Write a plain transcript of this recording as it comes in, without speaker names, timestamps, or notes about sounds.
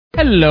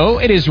Hello,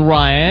 it is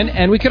Ryan,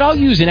 and we could all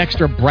use an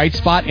extra bright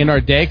spot in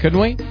our day, couldn't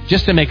we?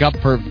 Just to make up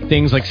for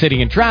things like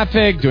sitting in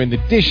traffic, doing the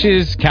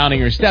dishes, counting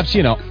your steps,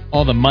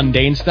 all the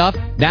mundane stuff.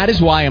 That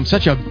is why I'm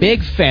such a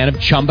big fan of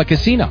Chumba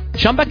Casino.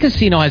 Chumba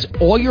Casino has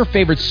all your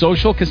favorite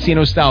social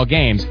casino-style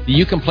games that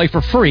you can play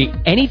for free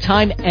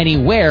anytime,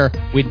 anywhere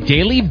with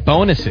daily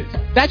bonuses.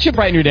 That should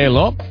brighten your day a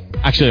little.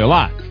 Actually, a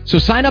lot. So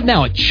sign up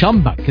now at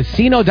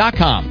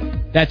ChumbaCasino.com.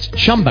 That's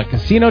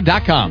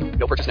ChumbaCasino.com.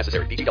 No purchase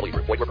necessary. VGW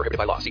Group. Void where prohibited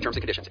by law. See terms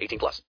and conditions.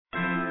 18+.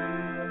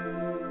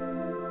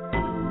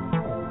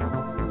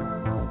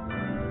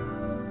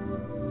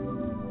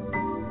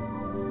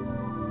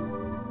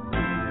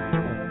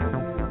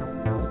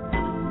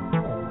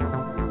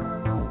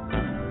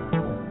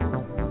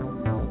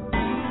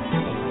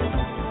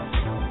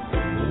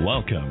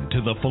 Welcome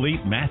to the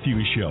Philippe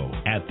Matthews Show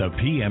at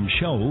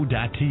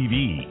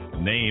thepmshow.tv.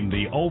 Named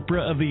the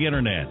Oprah of the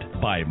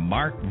Internet by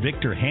Mark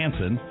Victor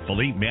Hansen,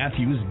 Philippe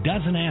Matthews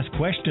doesn't ask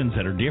questions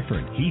that are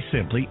different. He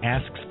simply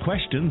asks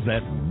questions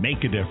that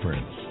make a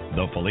difference.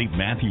 The Philippe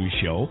Matthews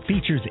Show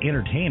features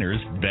entertainers,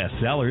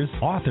 bestsellers,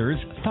 authors,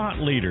 thought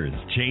leaders,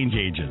 change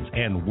agents,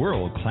 and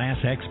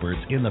world-class experts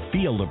in the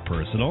field of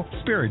personal,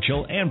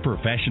 spiritual, and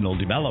professional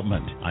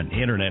development. An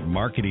internet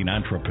marketing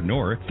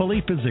entrepreneur,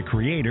 Philippe is the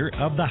creator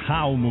of the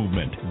How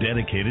movement,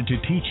 dedicated to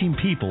teaching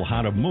people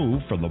how to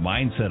move from the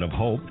mindset of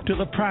hope to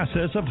the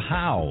process of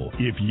how.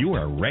 If you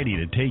are ready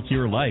to take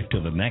your life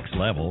to the next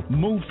level,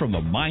 move from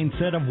the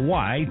mindset of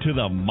why to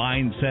the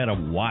mindset of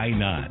why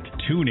not.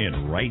 Tune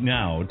in right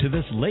now to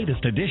this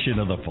latest edition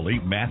of the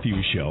Philippe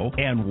Matthews Show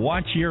and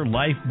watch your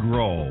life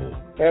grow.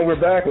 And we're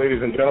back,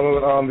 ladies and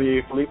gentlemen, on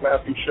the Philippe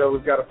Matthews Show.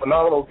 We've got a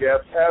phenomenal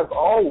guest, as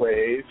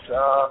always.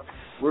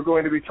 We're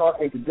going to be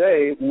talking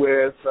today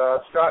with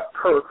Scott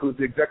Kirk, who's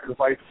the Executive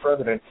Vice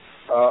President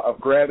of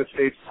Grand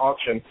Estates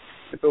Auction.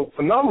 It's a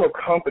phenomenal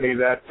company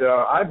that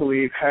I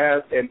believe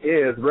has and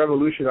is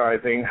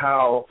revolutionizing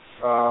how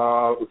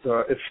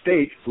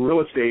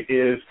real estate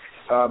is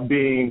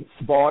being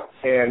bought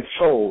and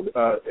sold.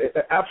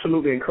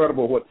 Absolutely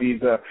incredible what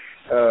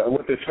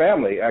this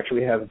family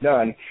actually has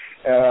done.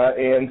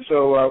 And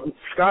so,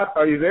 Scott,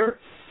 are you there?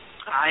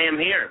 I am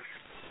here.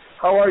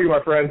 How are you,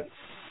 my friend?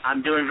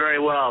 I'm doing very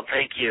well,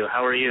 thank you.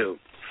 How are you?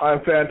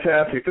 I'm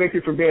fantastic. Thank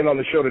you for being on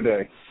the show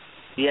today.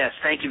 Yes,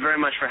 thank you very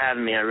much for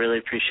having me. I really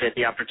appreciate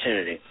the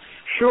opportunity.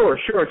 Sure.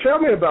 Tell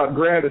me about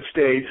Grand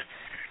Estates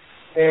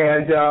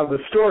and the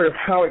story of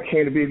how it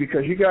came to be,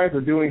 because you guys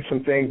are doing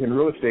some things in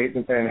real estate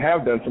and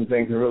have done some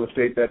things in real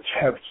estate that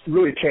have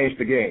really changed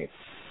the game.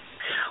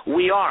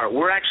 We are.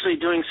 We're actually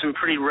doing some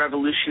pretty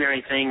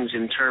revolutionary things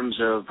in terms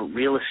of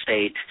real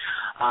estate.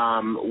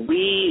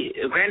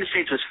 Grand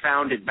Estates was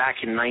founded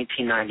back in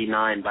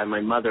 1999 by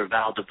my mother,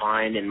 Val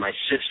Devine, and my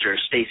sister,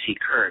 Stacy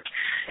Kirk.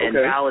 And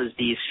Okay. Val is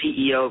the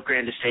CEO of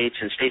Grand Estates,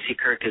 and Stacy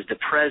Kirk is the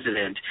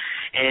president.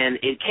 And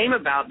it came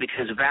about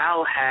because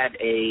Val had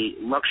a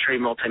luxury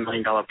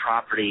multi-million-dollar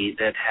property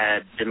that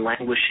had been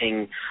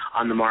languishing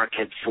on the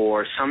market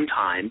for some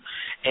time,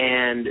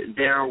 and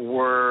there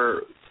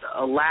were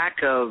a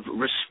lack of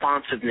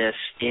responsiveness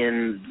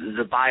in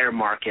the buyer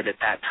market at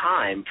that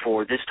time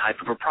for this type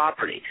of a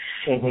property.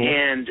 Mm-hmm.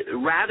 And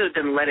rather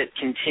than let it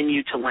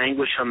continue to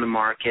languish on the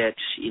market,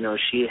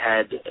 she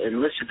had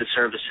enlisted the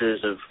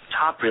services of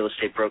top real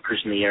estate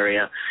brokers in the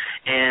area,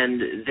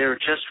 and there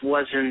just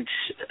wasn't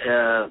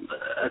a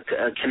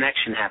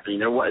connection happening.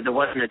 There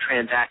wasn't a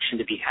transaction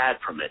to be had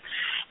from it.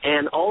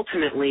 And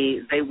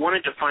ultimately, they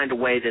wanted to find a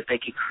way that they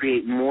could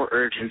create more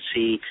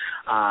urgency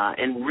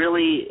and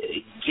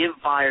really give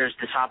buyers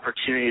this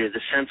opportunity, or the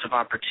sense of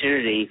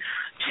opportunity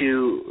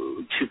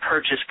to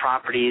purchase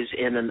properties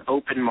in an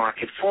open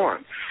market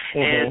forum.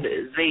 Mm-hmm. And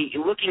they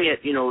looking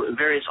at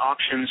various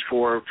auctions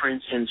for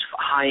instance,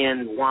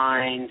 high-end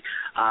wine.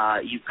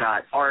 You've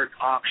got art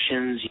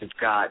auctions. You've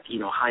got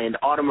high-end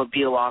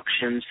automobile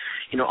auctions.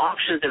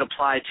 Auctions that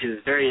apply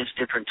to various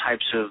different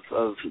types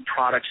of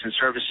products and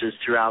services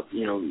throughout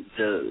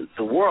the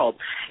world.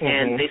 Mm-hmm.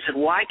 And they said,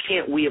 why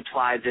can't we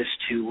apply this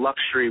to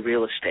luxury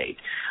real estate?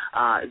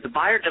 The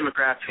buyer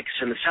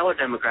demographics and the seller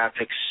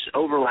demographics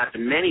overlap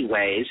in many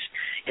ways,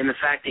 in the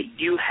fact that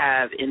you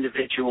have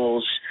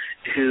individuals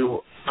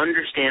who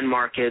understand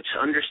markets,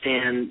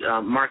 understand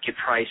market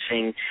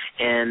pricing,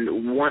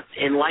 and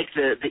like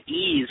the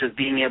ease of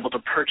being able to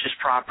purchase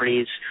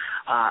properties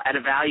at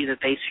a value that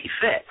they see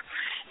fit.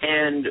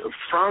 And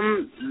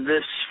from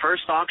this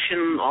first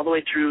auction all the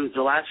way through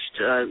the last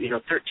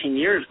 13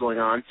 years going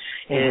on,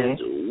 mm-hmm.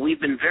 and we've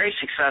been very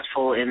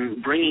successful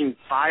in bringing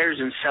buyers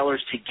and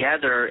sellers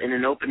together in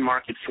an open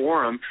market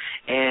forum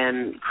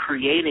and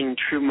creating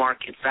true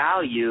market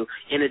value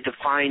in a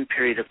defined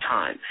period of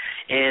time.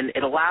 And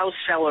it allows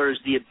sellers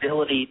the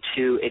ability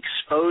to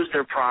expose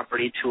their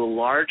property to a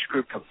large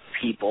group of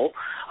people,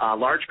 a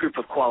large group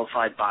of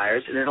qualified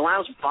buyers, and it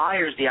allows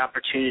buyers the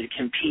opportunity to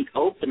compete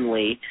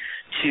openly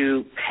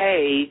to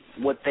pay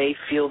what they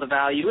feel the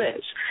value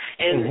is.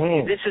 And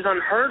mm-hmm. this is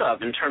unheard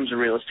of in terms of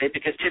real estate,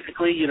 because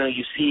typically, you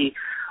see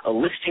a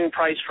listing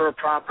price for a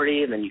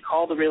property, and then you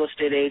call the real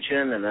estate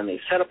agent, and then they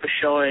set up a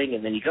showing,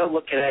 and then you go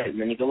look at it, and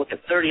then you go look at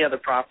 30 other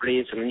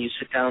properties, and then you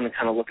sit down and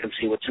kind of look and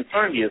see what's in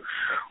front of you,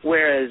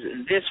 whereas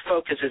this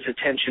focuses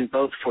attention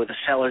both for the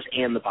sellers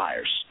and the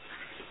buyers.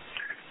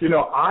 You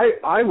know,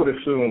 I would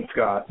assume,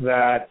 Scott,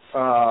 that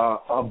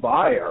a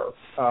buyer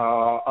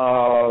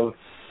of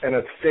an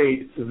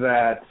estate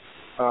that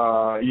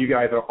you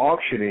guys are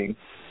auctioning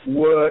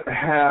would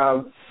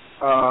have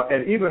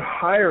an even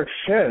higher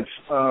sense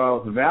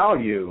of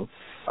value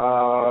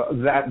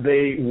that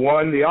they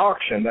won the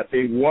auction, that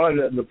they won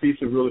the piece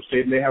of real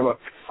estate, and they have a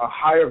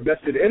higher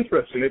vested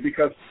interest in it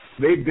because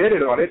they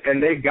bidded on it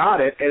and they got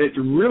it, and it's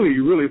really,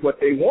 really what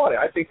they wanted.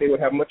 I think they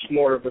would have much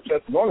more of a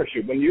sense of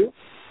ownership. Wouldn't you?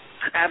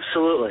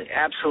 Absolutely,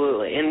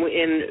 absolutely.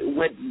 And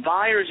what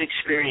buyers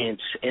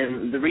experience,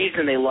 and the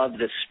reason they love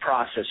this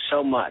process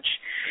so much,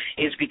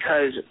 is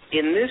because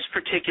in this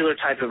particular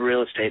type of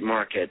real estate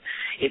market,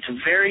 it's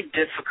very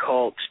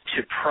difficult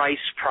to price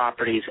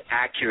properties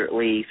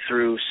accurately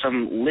through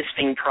some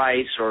listing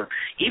price or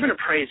even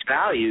appraised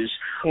values,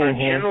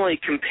 generally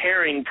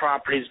comparing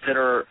properties that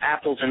are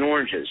apples and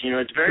oranges. You know,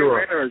 it's very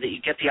rare that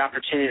you get the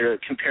opportunity to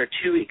compare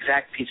two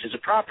exact pieces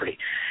of property.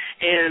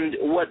 And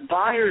what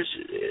buyers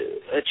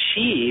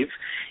achieve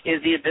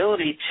is the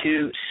ability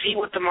to see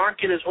what the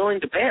market is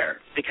willing to bear,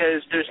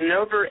 because there's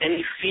never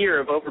any fear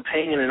of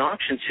overpaying in an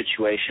auction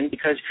situation,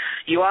 because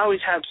you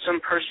always have some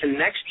person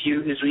next to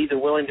you who's either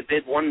willing to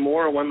bid one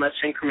more or one less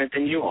increment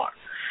than you are.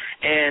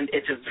 And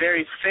it's a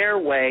very fair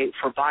way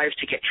for buyers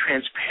to get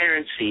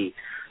transparency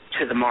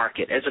to the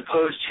market, as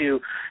opposed to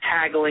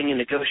haggling and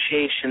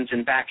negotiations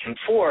and back and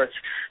forth.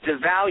 The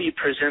value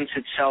presents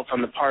itself on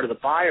the part of the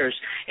buyers,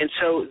 and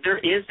so there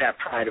is that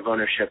pride of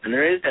ownership, and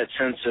there is that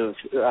sense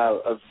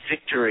of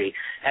victory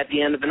at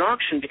the end of an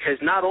auction, because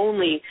not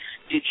only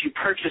did you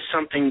purchase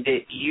something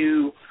that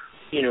you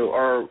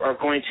are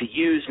going to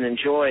use and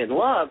enjoy and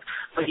love,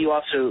 but you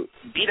also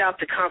beat out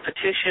the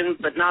competition.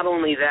 But not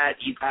only that,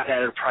 you got it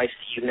at a price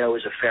that you know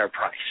is a fair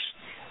price.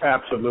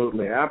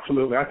 Absolutely,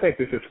 absolutely. I think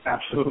this is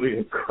absolutely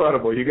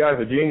incredible. You guys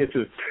are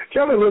geniuses.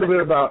 Tell me a little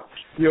bit about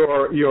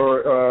your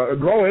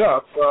growing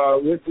up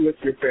with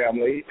your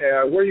family.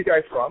 Where are you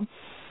guys from?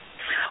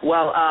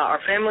 Well, our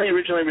family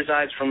originally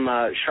resides from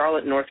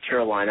Charlotte, North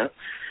Carolina.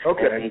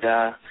 Okay.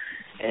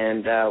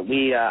 And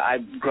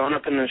I've grown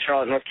up in the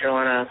Charlotte, North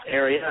Carolina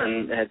area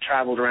and had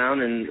traveled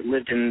around and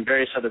lived in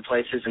various other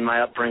places in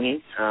my upbringing.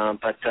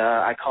 But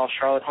I call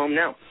Charlotte home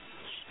now.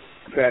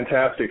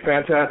 Fantastic,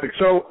 fantastic.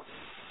 So,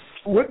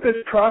 with this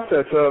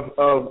process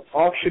of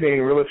auctioning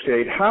real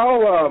estate,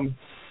 how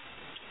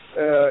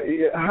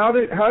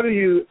do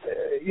you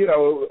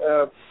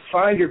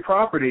find your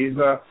properties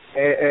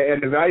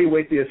and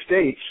evaluate the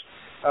estates?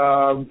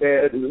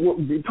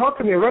 Talk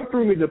to me, run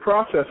through me the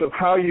process of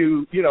how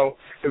you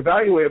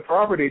evaluate a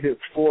property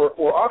for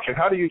auction.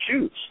 How do you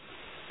choose?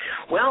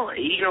 Well,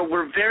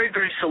 we're very,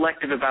 very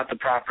selective about the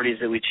properties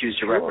that we choose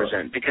to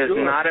represent, because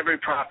not every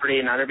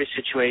property, not every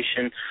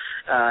situation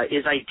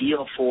is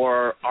ideal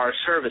for our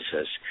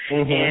services.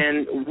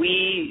 And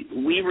we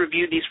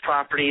review these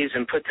properties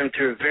and put them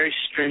through a very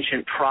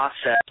stringent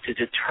process to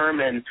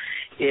determine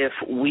if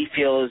we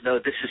feel as though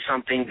this is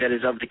something that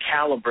is of the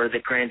caliber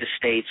that Grand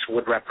Estates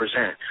would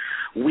represent.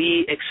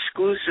 We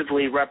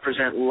exclusively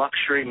represent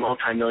luxury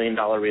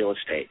multi-million-dollar real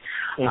estate.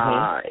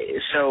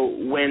 So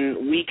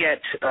when we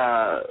get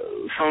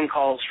phone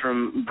calls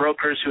from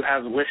brokers who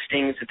have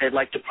listings that they'd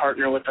like to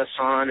partner with us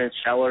on, and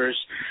sellers,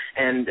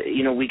 and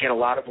we get a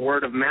lot of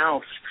word of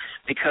mouth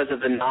because of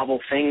the novel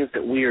things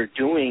that we are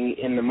doing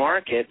in the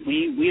market,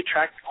 we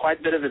attract quite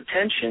a bit of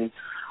attention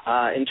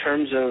in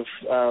terms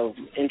of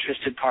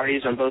interested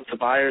parties on both the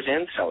buyers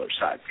and sellers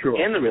side,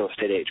 and the real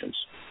estate agents.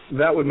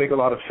 That would make a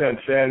lot of sense.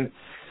 And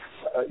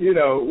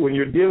when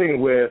you're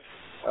dealing with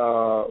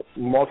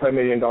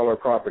multi-million-dollar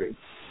property,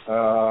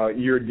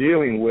 you're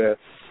dealing with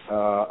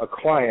a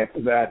client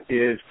that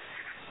is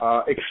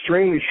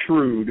extremely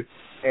shrewd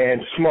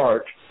and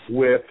smart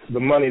with the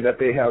money that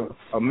they have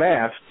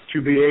amassed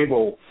to be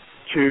able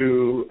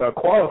to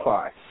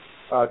qualify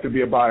to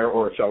be a buyer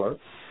or a seller.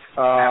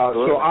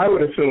 So I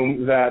would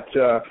assume that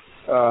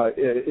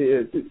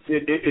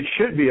it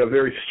should be a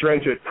very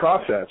stringent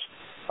process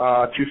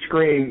to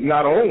screen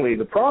not only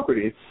the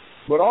properties,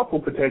 but also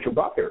potential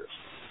buyers.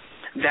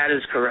 That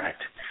is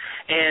correct.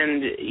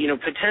 And,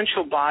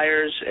 potential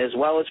buyers as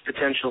well as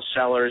potential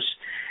sellers,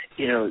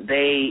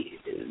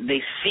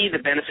 they see the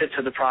benefits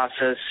of the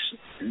process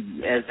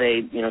as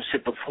they,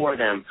 sit before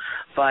them.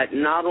 But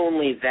not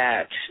only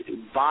that,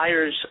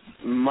 buyers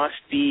must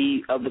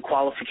be of the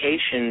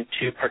qualification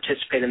to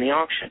participate in the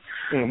auction.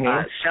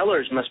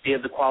 Sellers must be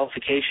of the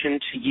qualification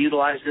to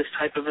utilize this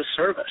type of a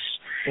service.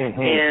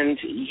 And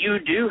you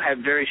do have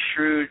very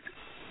shrewd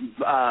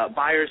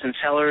buyers and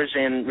sellers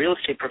and real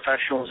estate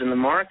professionals in the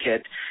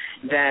market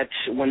that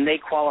when they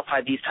qualify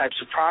these types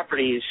of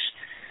properties,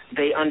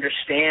 they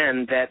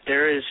understand that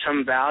there is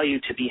some value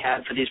to be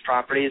had for these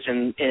properties.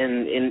 And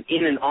in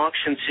an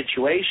auction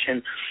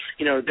situation,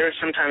 there are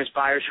sometimes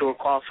buyers who are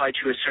qualified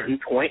to a certain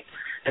point.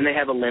 and they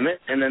have a limit,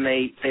 and then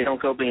they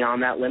don't go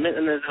beyond that limit,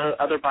 and there's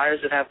other buyers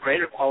that have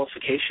greater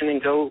qualification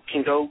and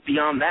can go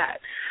beyond that.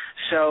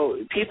 So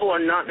people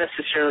are not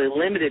necessarily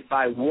limited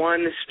by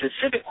one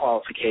specific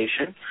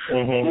qualification,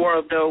 more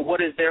of though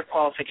what is their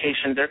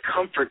qualification, their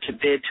comfort to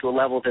bid to a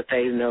level that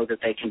they know that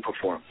they can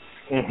perform.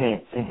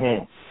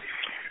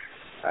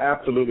 I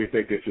absolutely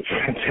think this is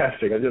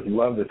fantastic. I just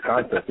love this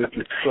concept. This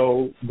is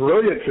so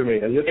brilliant to me.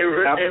 I just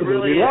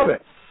absolutely love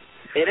it.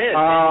 It is.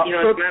 As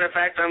a matter of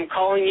fact, I'm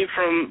calling you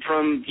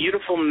from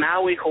beautiful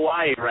Maui,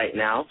 Hawaii right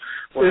now.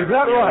 Is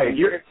that right?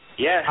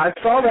 Yes. I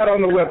saw that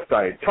on the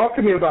website. Talk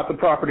to me about the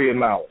property in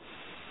Maui.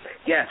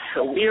 Yes.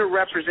 So we are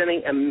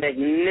representing a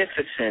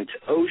magnificent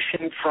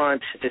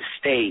oceanfront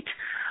estate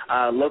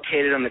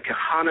located on the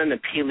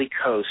Kahana-Napili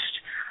coast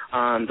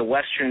on the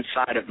western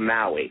side of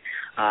Maui,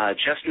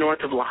 just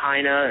north of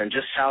Lahaina and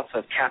just south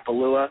of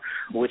Kapalua,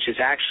 which is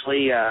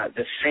actually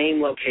the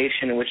same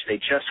location in which they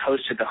just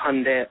hosted the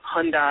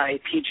Hyundai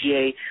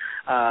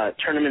PGA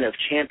Tournament of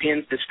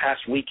Champions this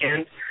past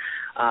weekend.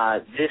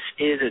 This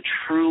is a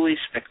truly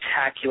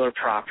spectacular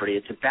property.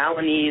 It's a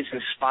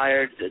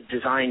Balinese-inspired,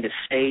 designed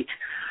estate,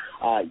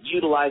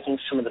 utilizing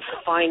some of the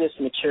finest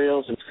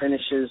materials and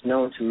finishes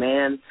known to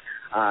man,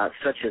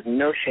 such as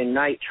Noche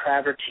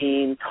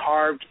travertine,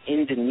 carved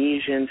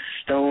Indonesian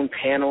stone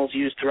panels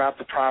used throughout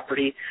the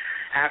property,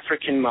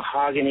 African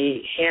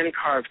mahogany,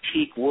 hand-carved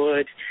teak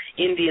wood,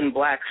 Indian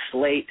black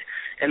slate,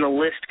 and the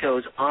list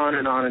goes on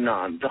and on and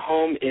on. The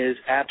home is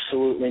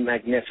absolutely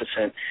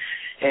magnificent.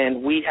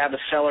 And we have a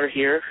seller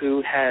here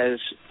who has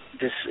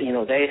this,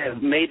 they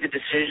have made the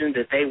decision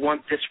that they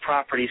want this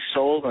property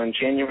sold on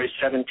January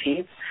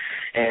 17th,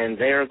 and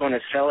they are going to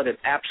sell it at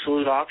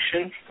absolute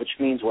auction, which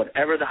means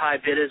whatever the high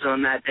bid is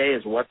on that day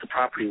is what the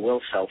property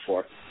will sell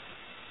for.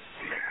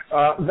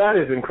 That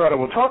is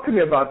incredible. Talk to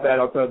me about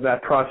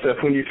that process.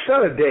 When you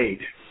set a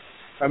date,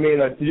 I mean,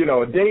 a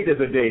date is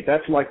a date.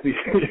 That's like the,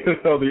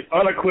 the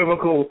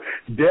unequivocal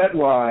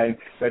deadline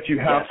that you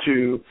have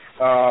to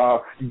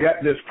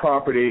get this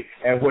property,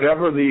 and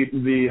whatever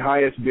the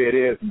highest bid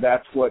is,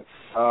 that's what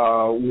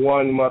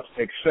one must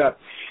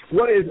accept.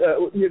 What is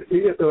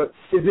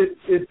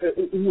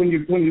when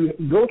you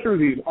go through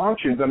these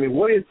auctions? I mean,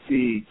 what is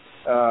the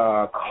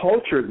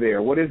culture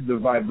there? What is the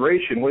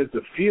vibration? What is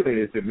the feeling?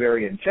 Is it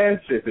very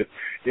intense? Is it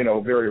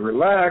very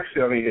relaxed?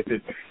 I mean, is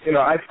it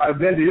I've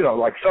been to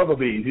like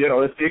Sotheby's.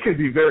 It can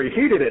be very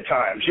heated at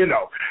times.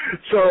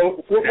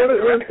 So what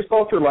is the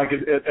culture like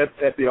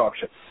at the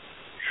auction?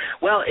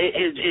 Well,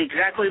 it's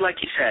exactly like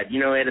you said.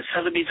 At a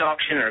Sotheby's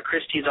auction or a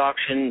Christie's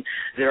auction,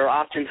 there are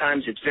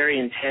oftentimes it's very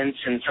intense,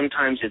 and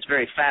sometimes it's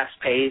very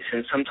fast-paced,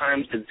 and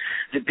sometimes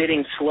the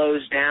bidding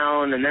slows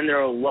down, and then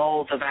there are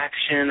lulls of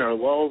action or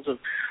lulls of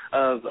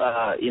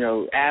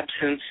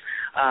absence.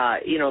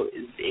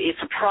 It's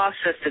a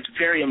process that's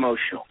very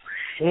emotional,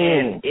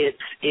 and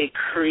it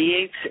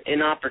creates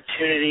an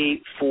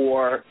opportunity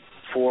for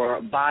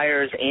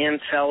buyers and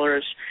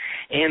sellers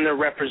and their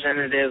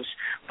representatives,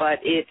 but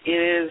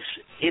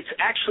it's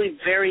actually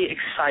very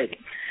exciting.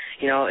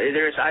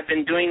 I've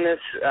been doing this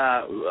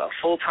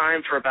full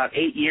time for about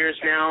 8 years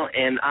now,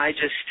 and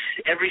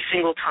every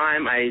single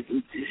time I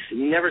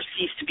never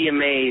cease to be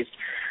amazed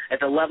at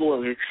the level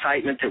of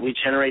excitement that we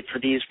generate for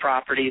these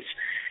properties,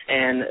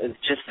 and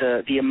just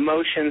the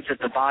emotions that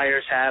the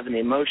buyers have and the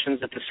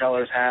emotions that the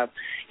sellers have.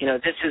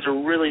 This is a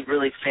really,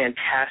 really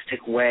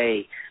fantastic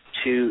way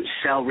to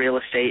sell real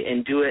estate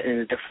and do it in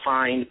a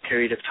defined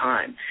period of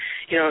time.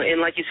 And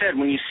like you said,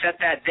 when you set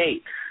that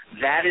date,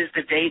 that is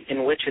the date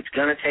in which it's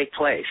going to take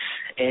place.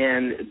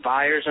 And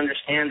buyers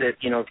understand that,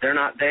 if they're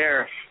not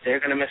there, they're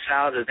going to miss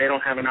out, or they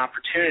don't have an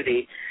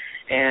opportunity.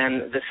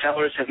 And the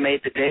sellers have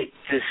made the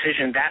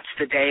decision, that's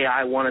the day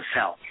I want to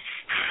sell.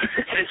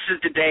 This is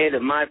the day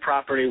that my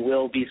property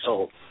will be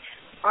sold.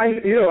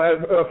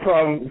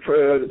 From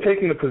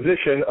taking the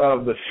position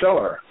of the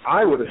seller,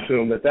 I would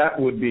assume that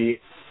would be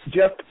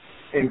just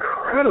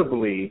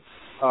incredibly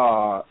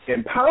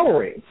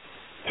empowering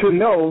to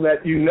know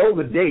that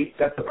the date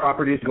that the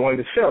property is going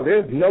to sell.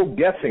 There's no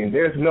guessing.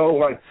 There's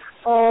no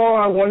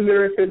I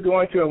wonder if it's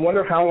going to, I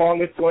wonder how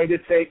long it's going to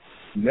take.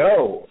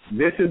 No,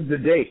 this is the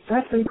date.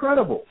 That's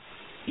incredible.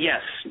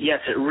 Yes,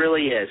 it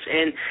really is.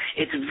 And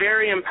it's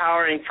very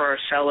empowering for our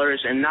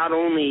sellers and not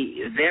only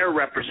their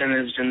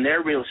representatives and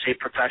their real estate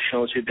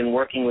professionals who've been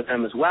working with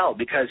them as well,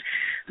 because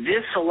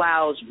this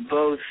allows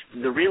both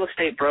the real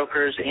estate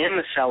brokers and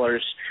the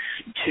sellers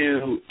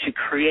to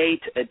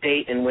create a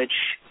date in which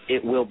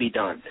it will be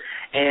done.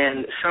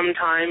 And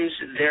sometimes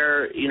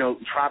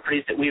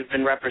properties that we've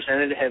been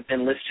represented have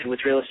been listed with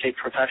real estate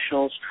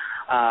professionals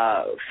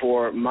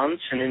for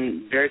months, and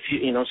in very few,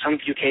 some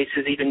few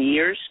cases even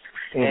years.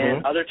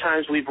 And other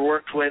times we've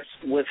worked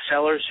with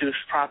sellers whose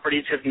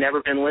properties have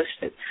never been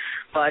listed.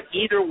 But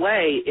either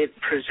way, it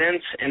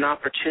presents an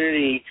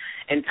opportunity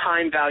and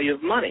time value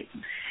of money.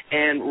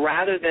 And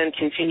rather than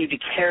continue to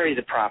carry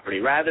the property,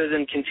 rather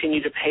than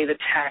continue to pay the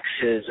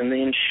taxes and the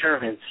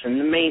insurance and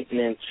the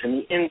maintenance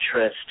and the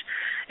interest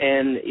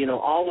and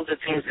all of the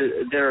things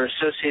that are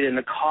associated in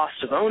the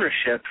cost of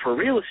ownership for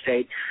real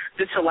estate.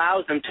 This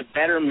allows them to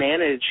better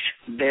manage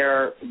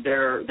their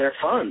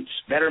funds,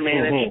 better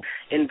manage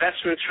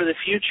investments for the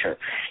future.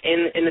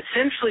 And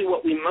essentially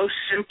what we most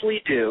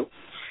simply do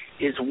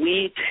is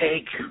we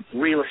take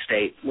real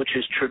estate, which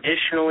is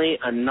traditionally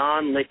a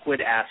non-liquid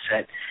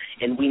asset,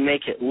 and we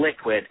make it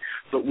liquid,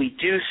 but we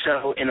do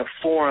so in a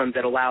forum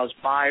that allows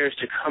buyers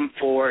to come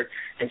forward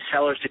and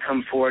sellers to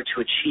come forward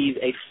to achieve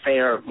a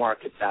fair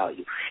market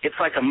value. It's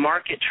like a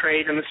market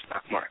trade in the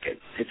stock market.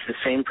 It's the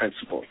same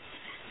principle.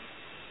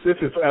 This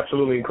is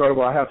absolutely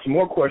incredible. I have some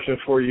more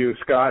questions for you,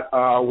 Scott.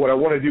 What I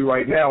want to do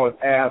right now is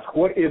ask,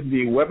 what is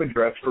the web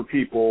address for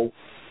people,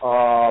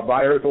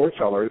 buyers or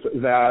sellers,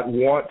 that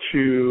want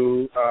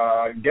to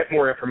get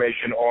more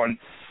information on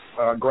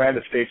Grand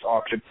Estates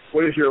Auction?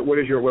 What is your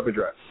web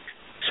address?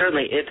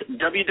 Certainly. It's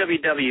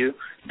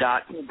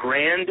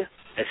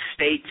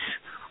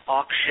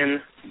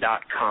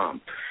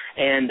www.grandestatesauction.com.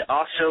 And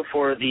also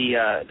for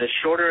the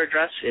shorter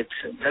address, it's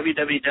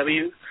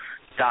www.g-e-a.com.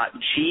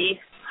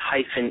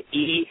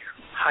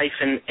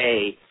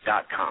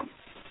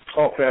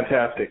 Oh,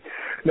 fantastic.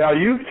 Now,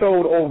 you've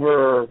sold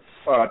over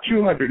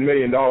 $200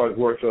 million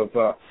worth of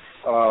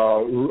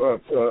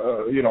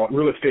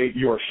real estate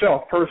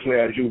yourself personally,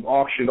 as you've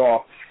auctioned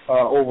off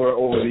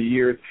over the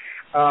years.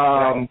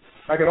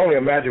 I can only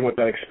imagine what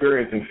that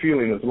experience and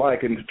feeling is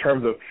like in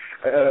terms of,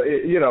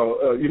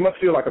 you must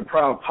feel like a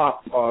proud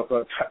pop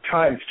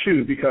times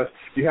two, because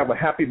you have a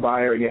happy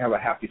buyer and you have a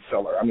happy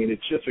seller. I mean,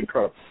 it's just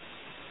incredible.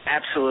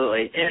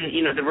 Absolutely. And,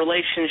 the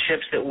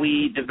relationships that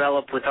we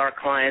develop with our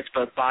clients,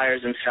 both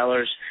buyers and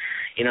sellers,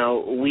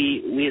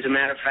 we as a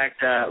matter of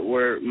fact,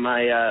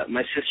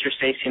 my sister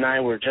Stacy and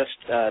I were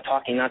just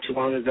talking not too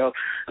long ago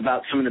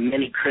about some of the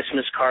many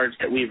Christmas cards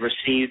that we've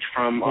received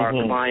from our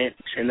clients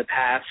in the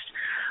past.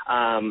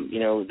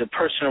 The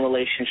personal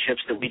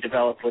relationships that we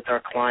develop with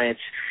our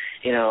clients,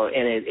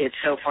 and it's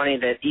so funny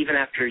that even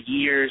after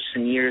years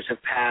and years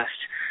have passed,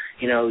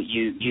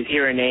 you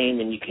hear a name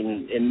and you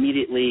can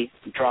immediately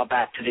draw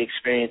back to the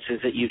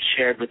experiences that you've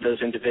shared with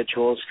those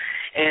individuals.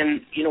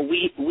 And,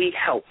 we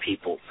help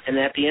people. And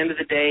at the end of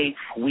the day,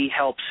 we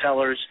help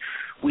sellers,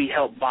 we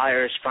help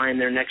buyers find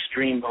their next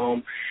dream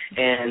home.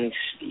 And,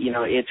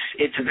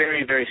 it's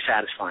very, very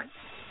satisfying.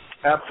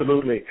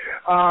 Absolutely.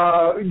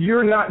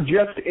 You're not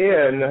just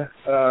in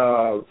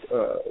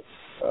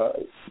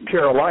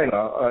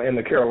Carolina, in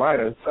the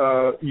Carolinas.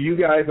 You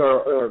guys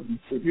are,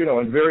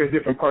 in various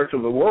different parts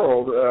of the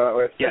world,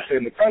 especially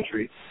in the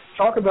country.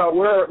 Talk about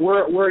where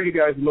are you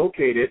guys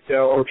located,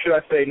 or should I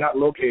say not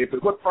located,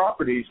 but what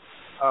properties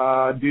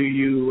do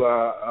you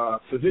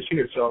position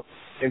yourself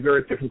in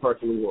various different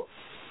parts of the world?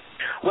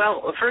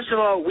 Well, first of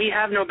all, we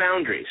have no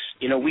boundaries.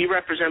 We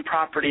represent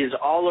properties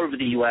all over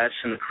the U.S.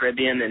 and the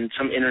Caribbean and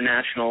some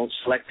international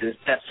selected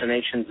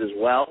destinations as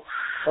well.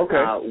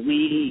 Okay.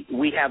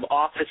 We have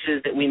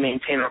offices that we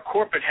maintain. Our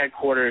corporate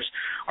headquarters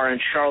are in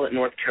Charlotte,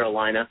 North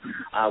Carolina.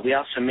 We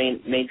also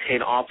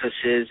maintain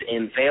offices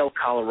in Vail,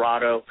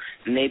 Colorado,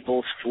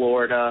 Naples,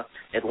 Florida,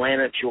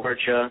 Atlanta,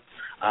 Georgia,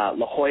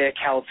 La Jolla,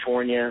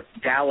 California,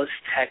 Dallas,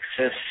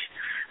 Texas.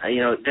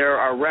 There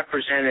are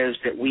representatives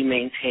that we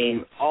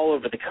maintain all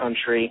over the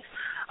country.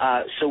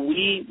 So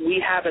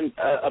we have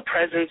a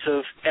presence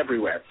of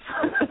everywhere.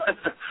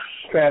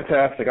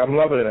 Fantastic. I'm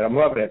loving it.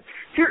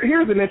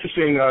 Here's an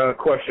interesting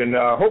question.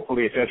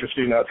 Hopefully it's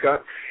interesting,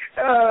 Scott.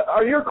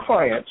 Are your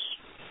clients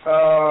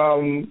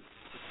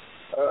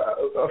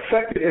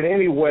affected in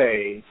any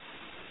way,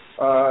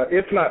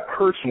 if not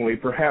personally,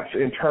 perhaps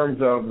in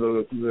terms of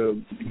the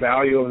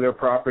value of their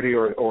property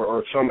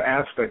or some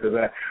aspect of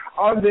that?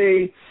 Are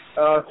they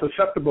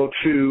susceptible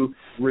to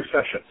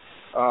recession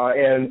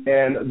and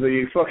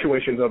the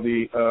fluctuations of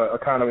the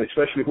economy,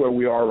 especially where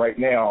we are right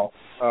now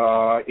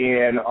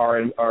in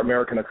our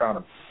American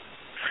economy?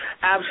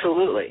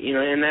 Absolutely,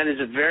 and that is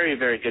a very,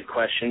 very good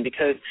question,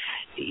 because,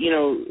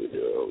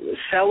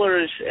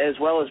 sellers as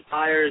well as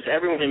buyers,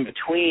 everyone in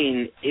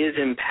between is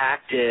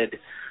impacted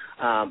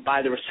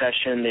by the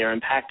recession. They're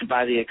impacted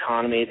by the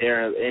economy.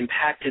 They're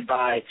impacted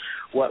by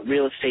what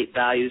real estate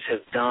values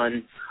have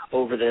done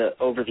over the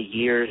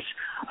years.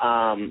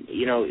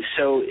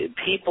 So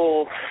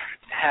people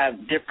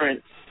have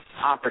different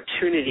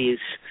opportunities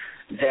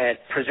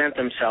that present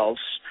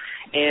themselves.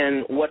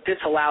 And what this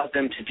allows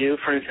them to do,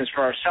 for instance,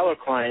 for our seller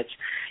clients,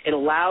 it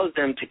allows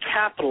them to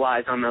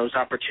capitalize on those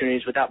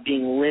opportunities without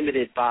being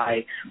limited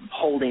by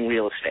holding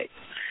real estate.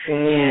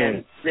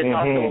 And it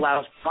also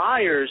allows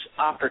buyers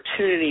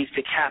opportunities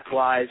to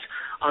capitalize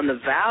on the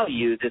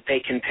value that they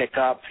can pick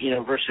up,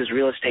 versus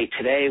real estate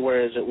today,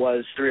 whereas it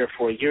was 3 or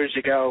 4 years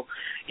ago.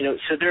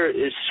 So there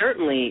is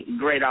certainly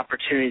great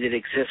opportunity that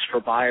exists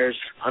for buyers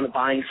on the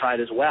buying side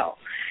as well.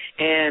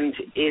 And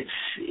it's,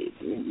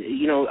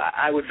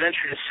 I would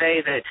venture to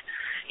say that,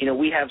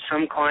 we have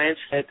some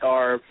clients that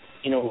are,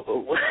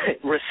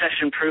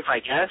 recession-proof, I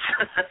guess,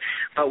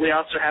 but we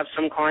also have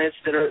some clients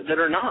that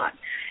are not.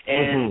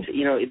 And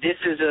this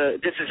is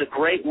a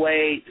great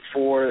way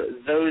for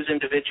those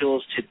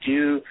individuals to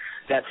do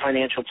that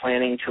financial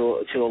planning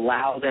to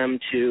allow them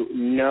to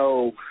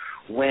know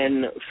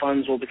when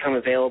funds will become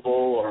available,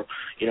 or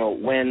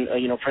when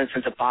for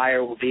instance a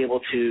buyer will be able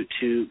to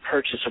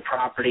purchase a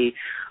property,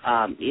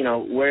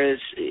 whereas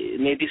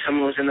maybe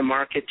someone was in the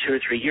market 2 or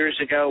 3 years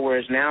ago,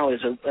 whereas now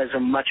is a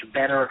much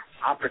better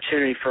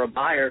opportunity for a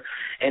buyer.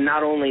 And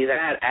not only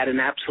that, at an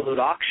absolute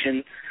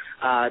auction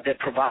that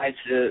provides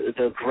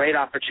the great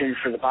opportunity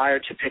for the buyer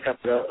to pick up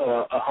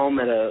a home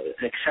at an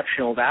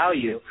exceptional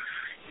value.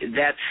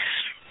 That's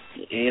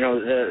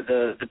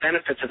the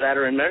benefits of that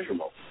are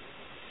immeasurable.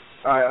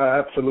 I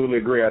absolutely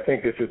agree. I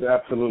think this is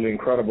absolutely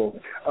incredible.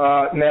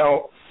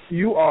 Now,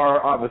 you are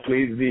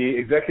obviously the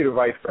executive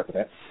vice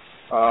president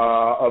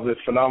of this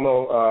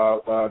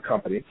phenomenal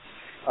company.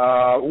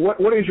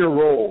 What is your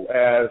role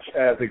as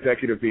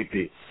executive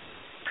VP?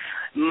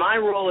 My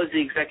role as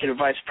the executive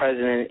vice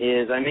president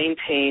is I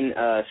maintain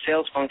a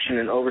sales function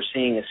and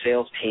overseeing a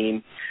sales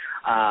team.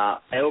 I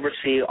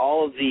oversee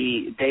all of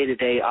the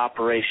day-to-day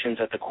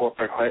operations at the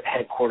corporate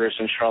headquarters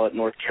in Charlotte,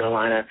 North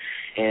Carolina,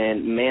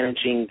 and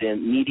managing the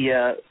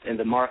media and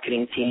the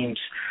marketing teams,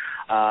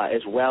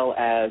 as well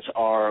as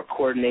our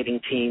coordinating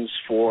teams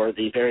for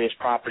the various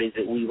properties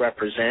that we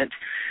represent.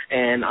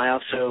 And I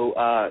also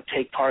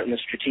take part in the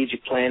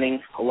strategic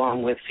planning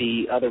along with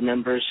the other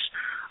members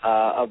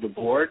of the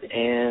board,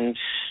 and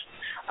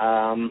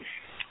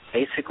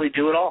basically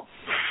do it all.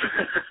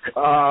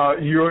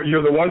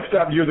 You're the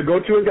one-stop. You're the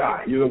go-to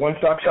guy. You're the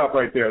one-stop shop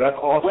right there. That's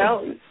awesome.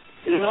 Well,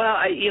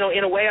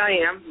 in a way I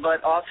am,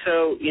 but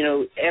also,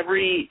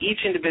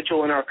 each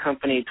individual in our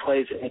company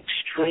plays an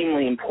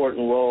extremely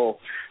important role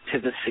to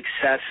the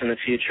success and the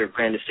future of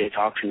Grand Estates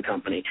Auction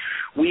Company.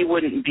 We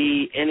wouldn't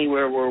be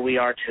anywhere where we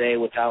are today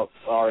without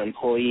our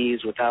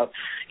employees, without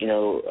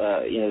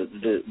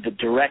the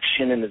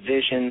direction and the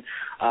vision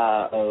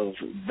of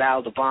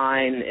Val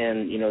Devine,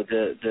 and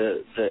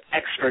the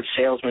expert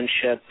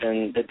salesmanship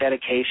and the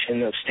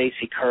dedication of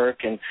Stacey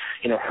Kirk and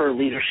her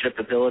leadership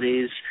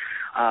abilities.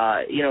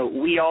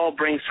 We all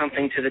bring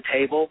something to the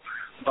table,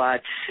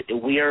 but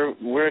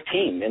we're a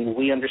team, and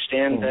we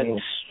understand that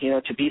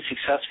to be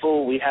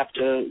successful we have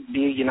to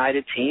be a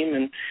united team,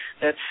 and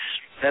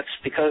that's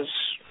because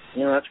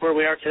that's where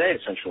we are today,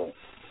 essentially.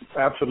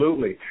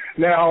 Absolutely.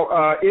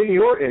 Now, in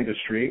your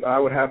industry, I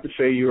would have to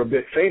say you're a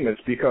bit famous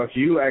because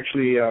you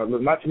actually,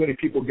 not too many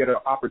people get an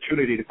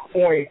opportunity to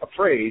coin a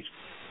phrase,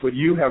 but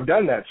you have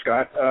done that,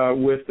 Scott,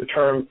 with the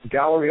term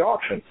gallery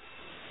auction.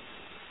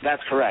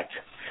 That's correct.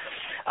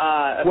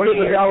 What is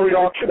a gallery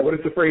auction? What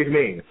does the phrase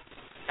mean?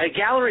 A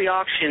gallery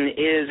auction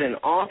is an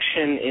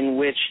auction in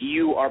which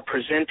you are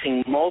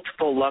presenting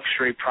multiple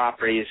luxury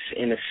properties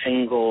in a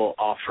single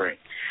offering.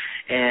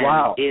 And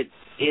wow.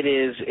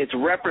 It's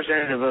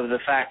representative of the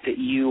fact that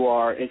you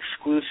are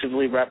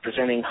exclusively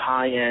representing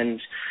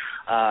high-end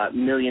 $1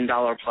 million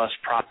plus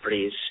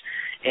properties,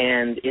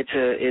 and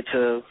it's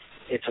a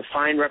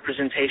fine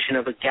representation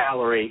of a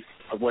gallery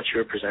of what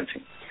you're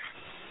presenting.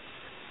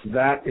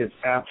 That is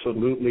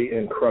absolutely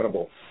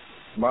incredible.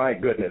 My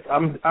goodness,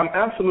 I'm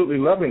absolutely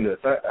loving this.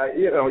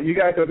 You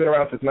guys have been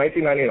around since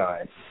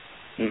 1999.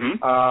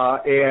 Mm-hmm.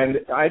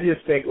 And I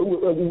just think,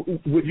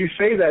 would you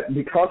say that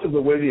because of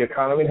the way the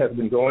economy has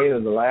been going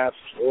in the last,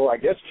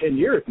 10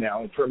 years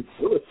now in terms of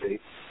real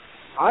estate,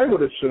 I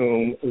would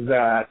assume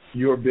that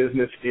your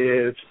business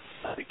is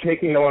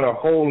taking on a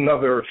whole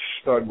nother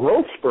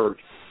growth spurt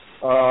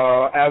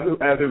as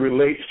it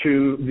relates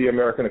to the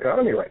American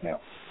economy right now?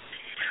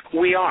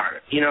 We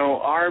are.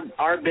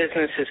 Our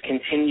business has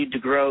continued to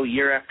grow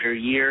year after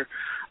year.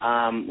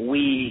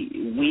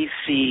 We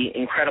see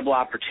incredible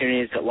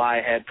opportunities that lie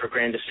ahead for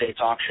Grand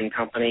Estates Auction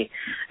Company,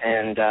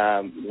 and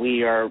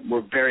we're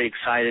very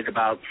excited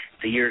about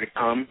the year to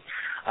come,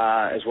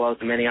 as well as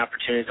the many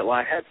opportunities that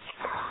lie ahead.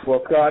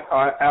 Well, Scott,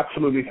 I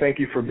absolutely thank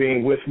you for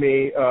being with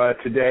me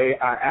today.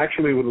 I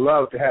actually would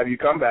love to have you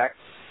come back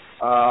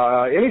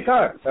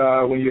anytime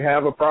when you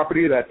have a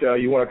property that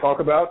you want to talk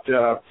about,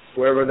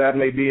 wherever that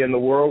may be in the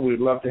world. We'd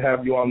love to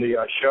have you on the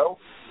show.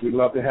 We'd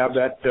love to have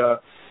that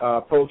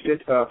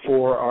posted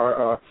for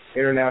our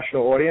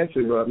international audience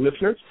and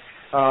listeners.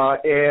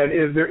 And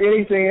is there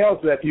anything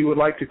else that you would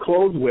like to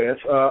close with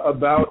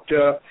about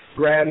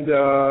Grand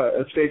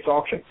Estates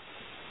Auction?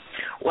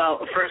 Well,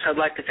 first, I'd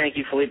like to thank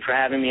you, Philippe, for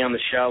having me on the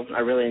show. I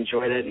really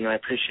enjoyed it, and I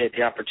appreciate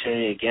the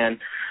opportunity again.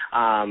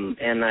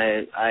 And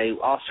I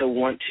also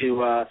want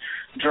to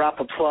drop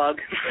a plug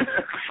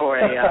for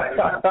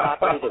a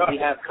property that we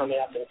have coming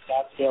up in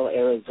Scottsdale,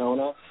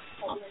 Arizona,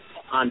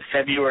 on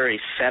February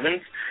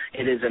 7th.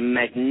 It is a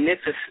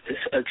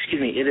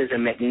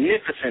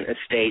magnificent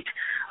estate,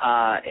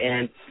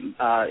 and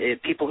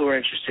people who are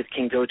interested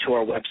can go to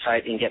our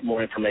website and get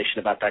more information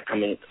about that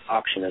coming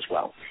auction as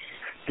well.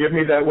 Give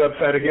me that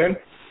website again.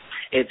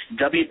 It's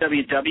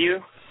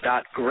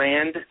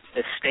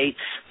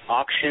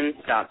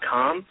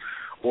www.grandestatesauction.com,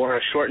 or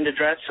a shortened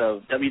address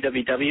of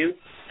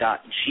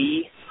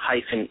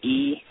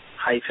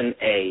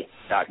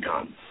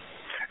www.g-e-a.com.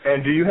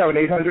 And do you have an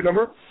 800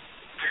 number?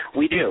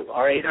 We do.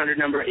 Our 800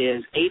 number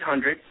is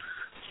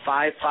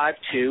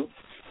 800-552-8120.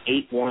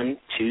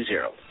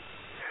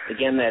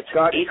 Again, that's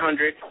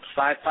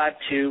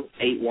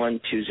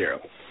 800-552-8120.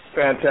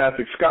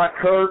 Fantastic. Scott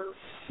Kirk,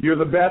 you're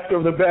the best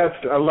of the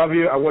best. I love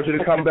you. I want you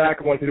to come back.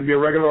 I want you to be a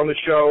regular on the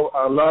show.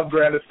 I love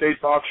Grand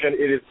Estates Auction.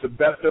 It is the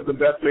best of the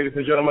best, ladies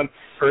and gentlemen.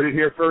 Heard it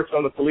here first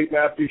on the Philippe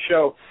Matthews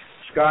Show.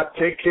 Scott,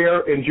 take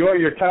care. Enjoy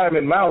your time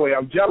in Maui.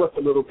 I'm jealous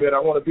a little bit. I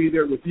want to be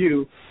there with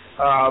you.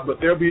 But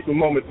there'll be some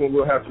moments when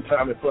we'll have some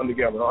time and fun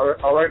together.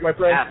 All right, my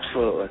friend?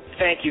 Absolutely.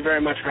 Thank you very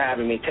much for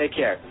having me. Take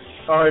care.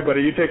 All right,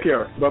 buddy. You take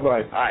care.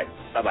 Bye-bye. All right.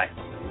 Bye-bye.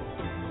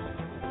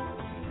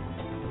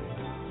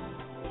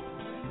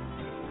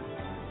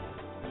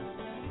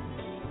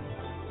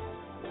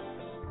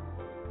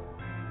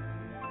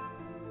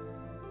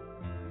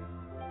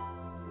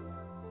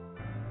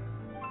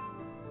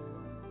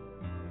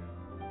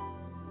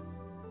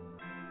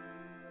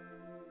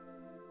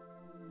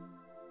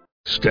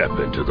 Step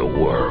into the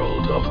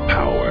world of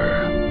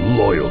power,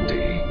 loyalty,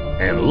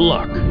 and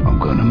luck. I'm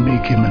gonna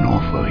make him an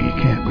offer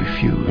he can't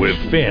refuse. With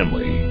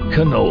family,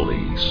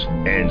 cannolis,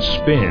 and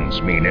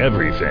spins mean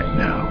everything.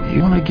 Now,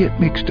 you wanna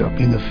get mixed up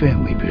in the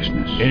family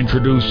business.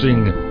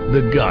 Introducing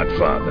The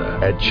Godfather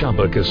at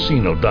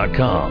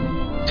ChumbaCasino.com.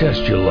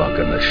 Test your luck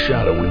in the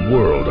shadowy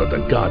world of The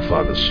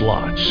Godfather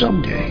slot.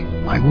 Someday,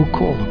 I will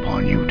call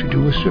upon you to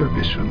do a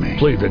service for me.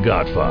 Play The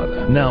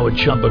Godfather now at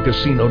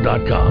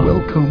ChumbaCasino.com.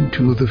 Welcome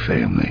to the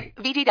family.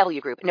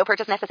 VGW Group. No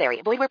purchase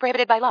necessary. Void where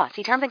prohibited by law.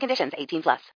 See terms and conditions. 18+.